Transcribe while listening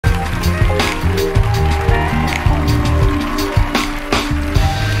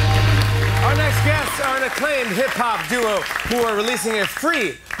duo who are releasing a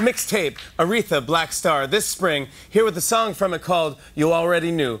free mixtape, Aretha Black Star, this spring, here with a song from it called You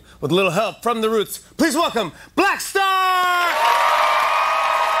Already Knew. With a little help from the Roots, please welcome Black Star!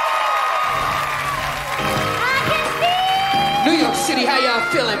 New York City, how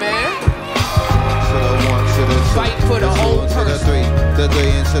y'all feeling, man? Fight for the whole person. The 3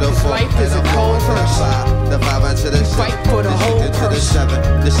 into the 4. Life is a cold person. The 5 into the 6. Fight for the whole person.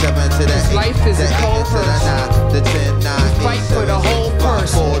 The 7 to the 8. Life is a cold person. The 10, 9, Fight for the whole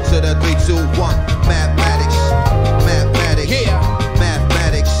person. 4 to the 3, 2, 1. Mathematics. Mathematics. Yeah.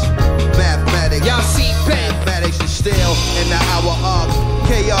 Mathematics. Mathematics. Y'all see bad. Mathematics is still in the hour of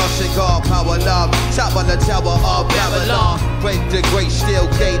chaos and God power love. Top on the tower of Babylon. Break the great steel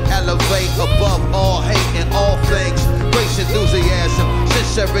gate. Elevate above all hate and all things. Grace, enthusiasm,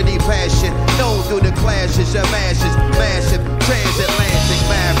 sincerity, passion. Known through the clashes of masses. Massive transatlantic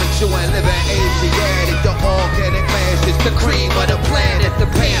marriage. You and living Asiatic. The organic masses. The cream of the planet. The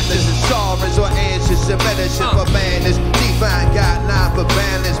panthers and sorrows or answers. The medicine for madness. Divine guideline for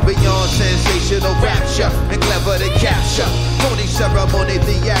balance. Beyond sensational rapture. And clever to capture. Phony ceremony,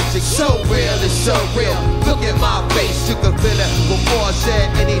 theatrics. So real, it's so real. Look at my face. You can feel it before I said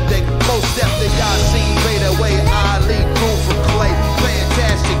anything. Most definitely I seen right away. I lead crew from clay.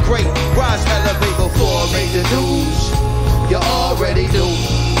 Fantastic, great. Rise, elevate before I made the news. You already knew,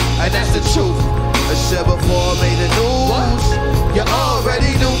 and that's the truth. I said before I made the news. You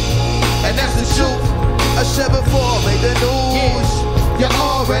already knew, and that's the truth. I said before I made the news. You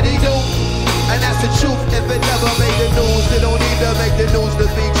already knew, and that's the truth. If it never made the news, they don't need to make the news to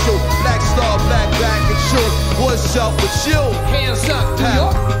be true. Black Star, black back and truth. What's up with you? Hands up, New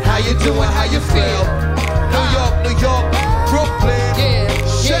York. How you doing? How you feel? New York, New York, Brooklyn. Yeah,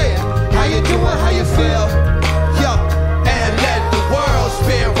 Shit. How you doing? How you feel? Yup. And let the world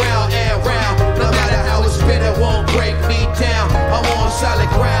spin round and round. No matter how it's spin, it won't break me down. I'm on solid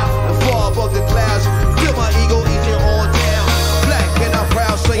ground. The fall above the clouds. Feel my ego easing on down. Black and I'm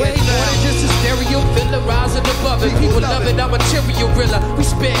proud, say it now. More than just a stereo filler rising above it. People love it, I'm a material riller. We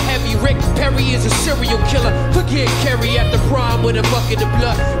spit heavy, Rick Perry is a serial killer. Forget Kerry at the prom with a bucket of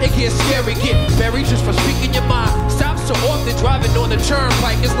blood. It gets scary, get buried just for speaking your mind. Stop so often, driving on the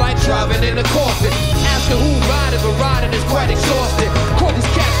turnpike is like driving in a coffin. Asking who riding, but riding is quite exhausted. Call these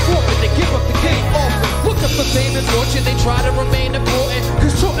cats forfeit, they give up the game often. Looking for fame and fortune, they try to remain important.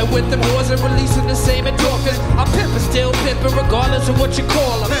 Cause talking with them whores and releasing the same endorphins. I'm pimping, still pimping, regardless of what you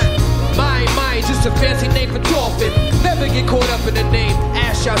call them. Mine, just a fancy name for dolphin. Never get caught up in the name.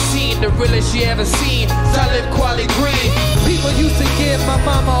 Ash y'all seen, the realest you ever seen. Solid quality green. People used to give my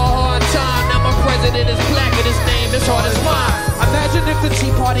mama a hard time. Now my president is black and his name is hard as mine. Imagine if the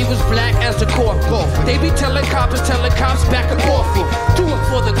Tea Party was black as the coffee. They be telling cops back and coffee. Do it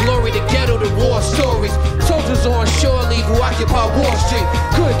for the glory, the ghetto, the war stories. Soldiers on shore leave who occupy Wall Street.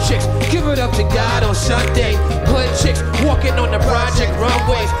 Good chicks, give it up to God on Sunday. Hood chicks walking on the project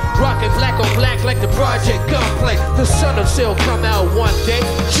runways. Rocking black on black like the project gunplay. The sun will still come out one day.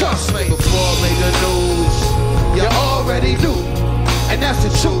 Trust me. Before I made the news, you already knew, and that's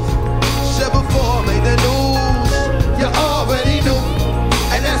the truth. Said before I made the news, you already knew,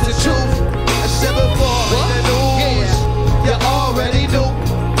 and that's the truth. I said before I made the news, you already knew,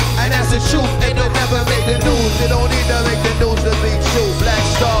 and that's the truth. Ain't no never make the news. They don't need to make the news to be true. Black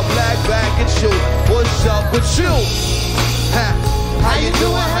Star, black back and shoot. What's up with you? How you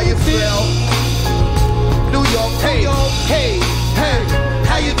doing? How you feel? New York, hey, hey, hey.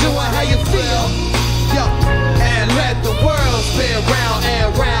 How you doing? How you feel? Yo, and let the world spin round and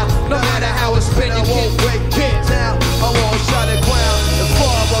round. No matter how it's spin, it won't break it down. I'm on solid ground, the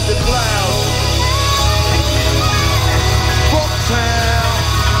form of the clouds. Brooktown,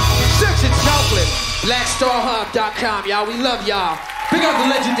 section chocolate. BlackStarHub.com, y'all. We love y'all. Big up the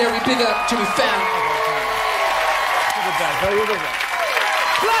legendary. Big up Jimmy Fallon.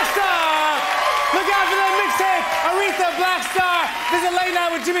 Black Star! Look out for that mixtape, Aretha Black Star. Visit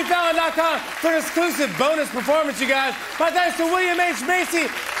LateNightWithJimmyFallon.com for an exclusive bonus performance, you guys. My thanks to William H. Macy,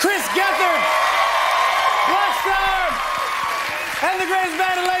 Chris Gethard, Black Star, and the greatest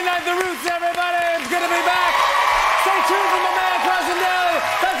band of late night, The Roots, everybody. It's good to be back. Stay tuned for my man, Carson Daly.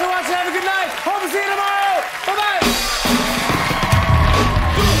 Thanks for watching.